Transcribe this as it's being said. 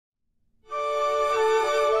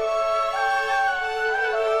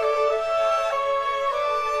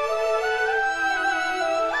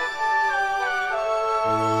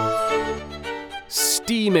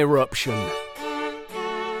steam eruption.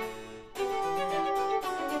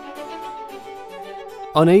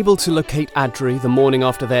 Unable to locate Adri the morning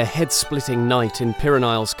after their head-splitting night in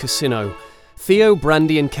Pyreneil's casino, Theo,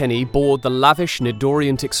 Brandy and Kenny board the lavish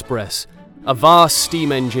Nidorient Express, a vast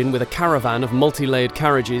steam engine with a caravan of multi-layered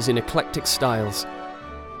carriages in eclectic styles.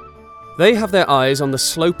 They have their eyes on the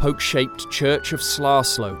slowpoke-shaped Church of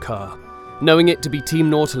Slarslow car, knowing it to be Team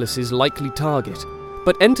Nautilus's likely target,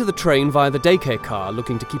 but enter the train via the daycare car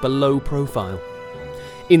looking to keep a low profile.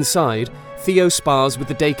 Inside, Theo spars with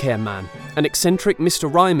the daycare man, an eccentric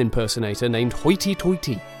Mr. Rhyme impersonator named Hoity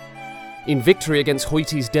Toity. In victory against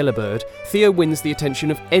Hoity's Delibird, Theo wins the attention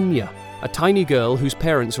of Enya, a tiny girl whose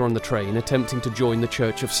parents are on the train attempting to join the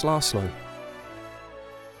Church of Slarslow.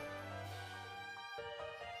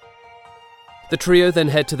 The trio then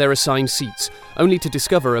head to their assigned seats, only to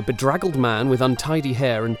discover a bedraggled man with untidy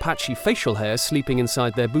hair and patchy facial hair sleeping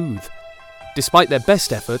inside their booth. Despite their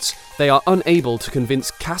best efforts, they are unable to convince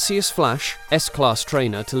Cassius Flash, S-Class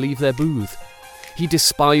trainer, to leave their booth. He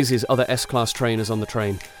despises other S-Class trainers on the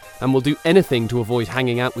train, and will do anything to avoid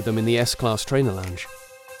hanging out with them in the S-Class trainer lounge.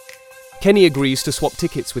 Kenny agrees to swap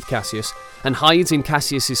tickets with Cassius, and hides in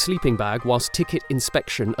Cassius's sleeping bag whilst ticket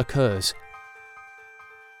inspection occurs.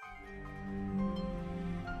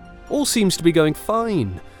 All seems to be going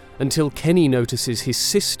fine, until Kenny notices his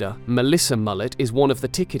sister, Melissa Mullet, is one of the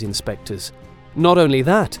ticket inspectors. Not only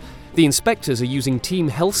that, the inspectors are using Team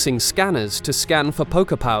Helsing scanners to scan for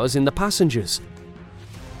poker powers in the passengers.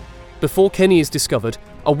 Before Kenny is discovered,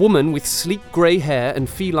 a woman with sleek grey hair and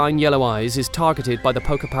feline yellow eyes is targeted by the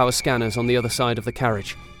poker power scanners on the other side of the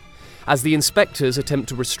carriage. As the inspectors attempt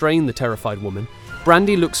to restrain the terrified woman,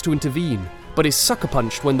 Brandy looks to intervene, but is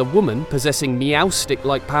sucker-punched when the woman, possessing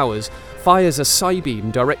Meowstick-like powers, fires a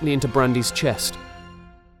Psybeam directly into Brandy's chest.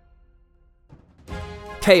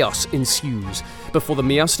 Chaos ensues before the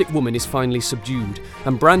Meowstick woman is finally subdued,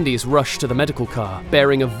 and Brandy is rushed to the medical car,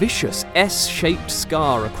 bearing a vicious S-shaped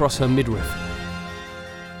scar across her midriff.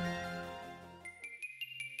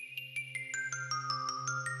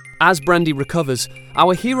 As Brandy recovers,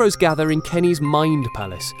 our heroes gather in Kenny's Mind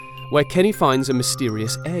Palace, where Kenny finds a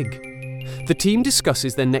mysterious egg. The team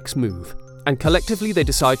discusses their next move, and collectively they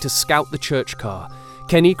decide to scout the church car,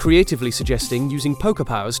 Kenny creatively suggesting using poker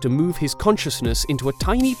powers to move his consciousness into a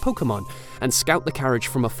tiny Pokemon and scout the carriage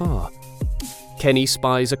from afar. Kenny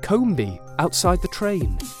spies a Combee outside the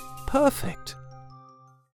train. Perfect.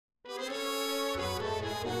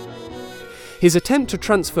 His attempt to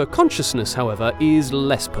transfer consciousness, however, is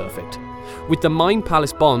less perfect. With the Mind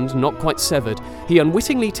Palace bond not quite severed, he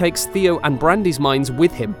unwittingly takes Theo and Brandy's minds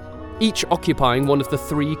with him, each occupying one of the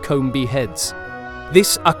 3 Combee heads.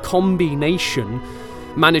 This combination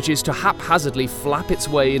manages to haphazardly flap its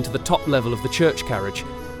way into the top level of the church carriage,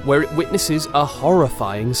 where it witnesses a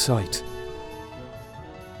horrifying sight.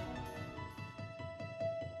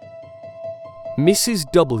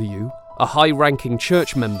 Mrs. W, a high-ranking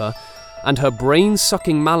church member, and her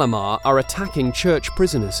brain-sucking Malamar are attacking church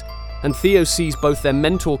prisoners, and Theo sees both their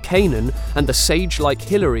mentor Kanan and the sage-like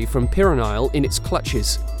Hilary from Pyreneil in its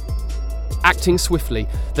clutches. Acting swiftly,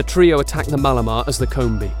 the trio attack the Malamar as the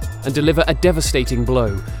Combee, and deliver a devastating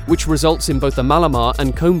blow, which results in both the Malamar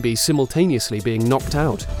and Combee simultaneously being knocked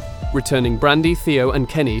out, returning Brandy, Theo and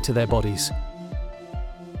Kenny to their bodies.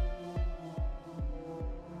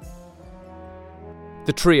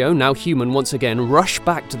 The trio, now human once again, rush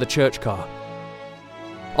back to the church car.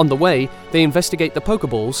 On the way, they investigate the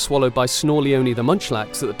Pokeballs swallowed by Snorleone the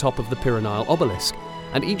Munchlax at the top of the Pyreneil obelisk,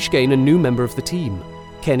 and each gain a new member of the team.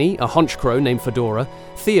 Kenny, a Honchcrow named Fedora,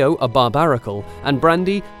 Theo, a Barbaracle, and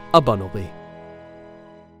Brandy, a Bunnelby.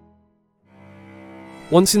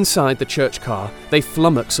 Once inside the church car, they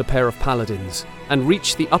flummox a pair of paladins, and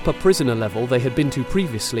reach the upper prisoner level they had been to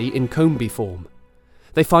previously in Combee form.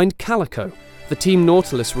 They find Calico, the Team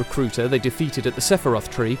Nautilus recruiter they defeated at the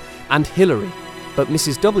Sephiroth tree, and Hilary, but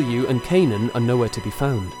Mrs. W and Kanan are nowhere to be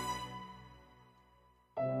found.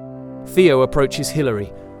 Theo approaches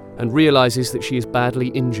Hilary, and realises that she is badly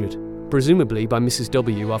injured, presumably by Mrs.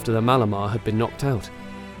 W after the Malamar had been knocked out.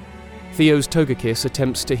 Theo's Togekiss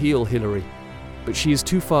attempts to heal Hilary, but she is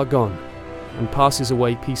too far gone, and passes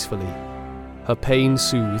away peacefully, her pain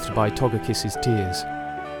soothed by Togekiss's tears.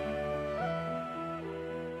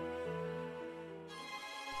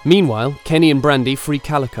 Meanwhile, Kenny and Brandy free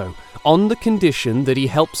Calico, on the condition that he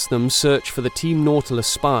helps them search for the Team Nautilus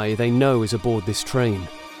spy they know is aboard this train.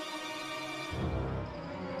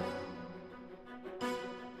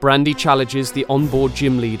 Brandy challenges the onboard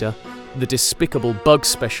gym leader, the despicable bug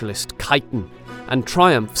specialist Chitin, and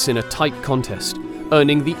triumphs in a tight contest,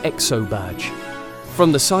 earning the Exo badge.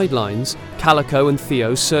 From the sidelines, Calico and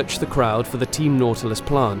Theo search the crowd for the Team Nautilus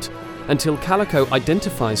plant, until Calico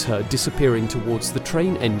identifies her disappearing towards the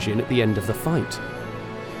train engine at the end of the fight.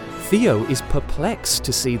 Theo is perplexed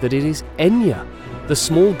to see that it is Enya, the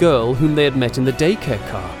small girl whom they had met in the daycare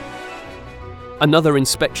car. Another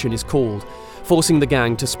inspection is called, forcing the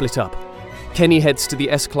gang to split up. Kenny heads to the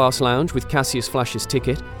S-Class lounge with Cassius Flash's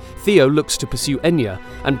ticket, Theo looks to pursue Enya,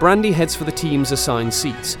 and Brandy heads for the team's assigned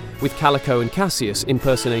seats, with Calico and Cassius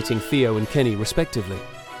impersonating Theo and Kenny respectively.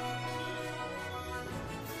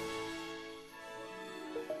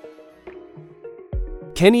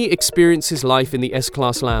 Kenny experiences life in the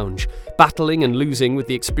S-Class lounge, battling and losing with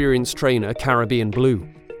the experienced trainer Caribbean Blue.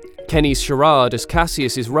 Kenny's charade as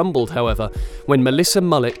Cassius is rumbled, however, when Melissa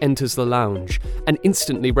Mullet enters the lounge and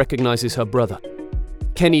instantly recognizes her brother.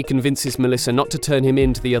 Kenny convinces Melissa not to turn him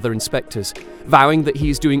in to the other inspectors, vowing that he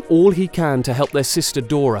is doing all he can to help their sister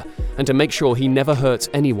Dora and to make sure he never hurts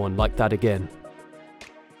anyone like that again.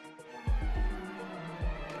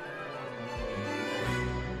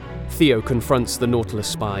 Theo confronts the Nautilus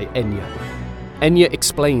spy, Enya. Enya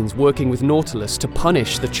explains working with Nautilus to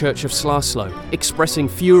punish the Church of Slaslo, expressing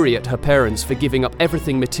fury at her parents for giving up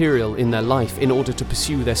everything material in their life in order to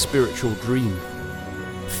pursue their spiritual dream.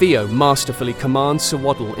 Theo masterfully commands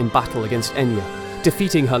Sawaddle in battle against Enya,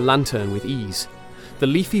 defeating her lantern with ease. The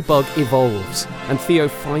leafy bug evolves, and Theo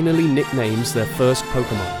finally nicknames their first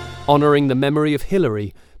Pokémon, honouring the memory of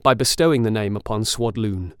Hilary by bestowing the name upon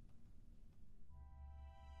Swadloon.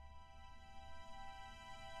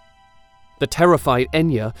 The terrified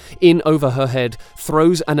Enya, in over her head,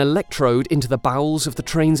 throws an electrode into the bowels of the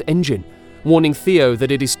train's engine, warning Theo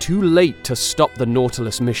that it is too late to stop the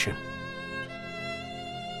Nautilus mission.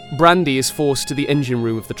 Brandy is forced to the engine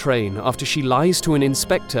room of the train after she lies to an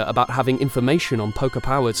inspector about having information on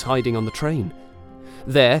Pokepowards hiding on the train.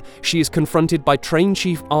 There, she is confronted by Train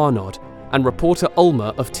Chief Arnod and reporter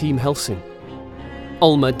Ulma of Team Helsing.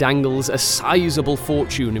 Ulma dangles a sizable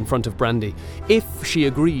fortune in front of Brandy if she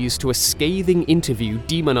agrees to a scathing interview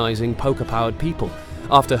demonizing Pokepowered people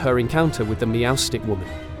after her encounter with the Meowstic woman.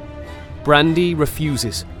 Brandy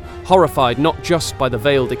refuses, horrified not just by the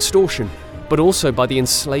veiled extortion, but also by the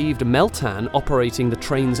enslaved Meltan operating the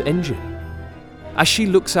train's engine. As she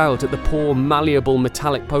looks out at the poor malleable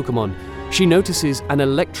metallic Pokemon, she notices an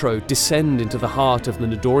electrode descend into the heart of the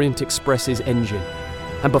Nidorient Express's engine,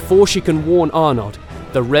 and before she can warn Arnod,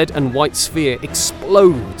 the red and white sphere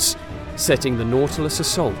explodes, setting the Nautilus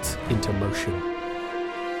assault into motion.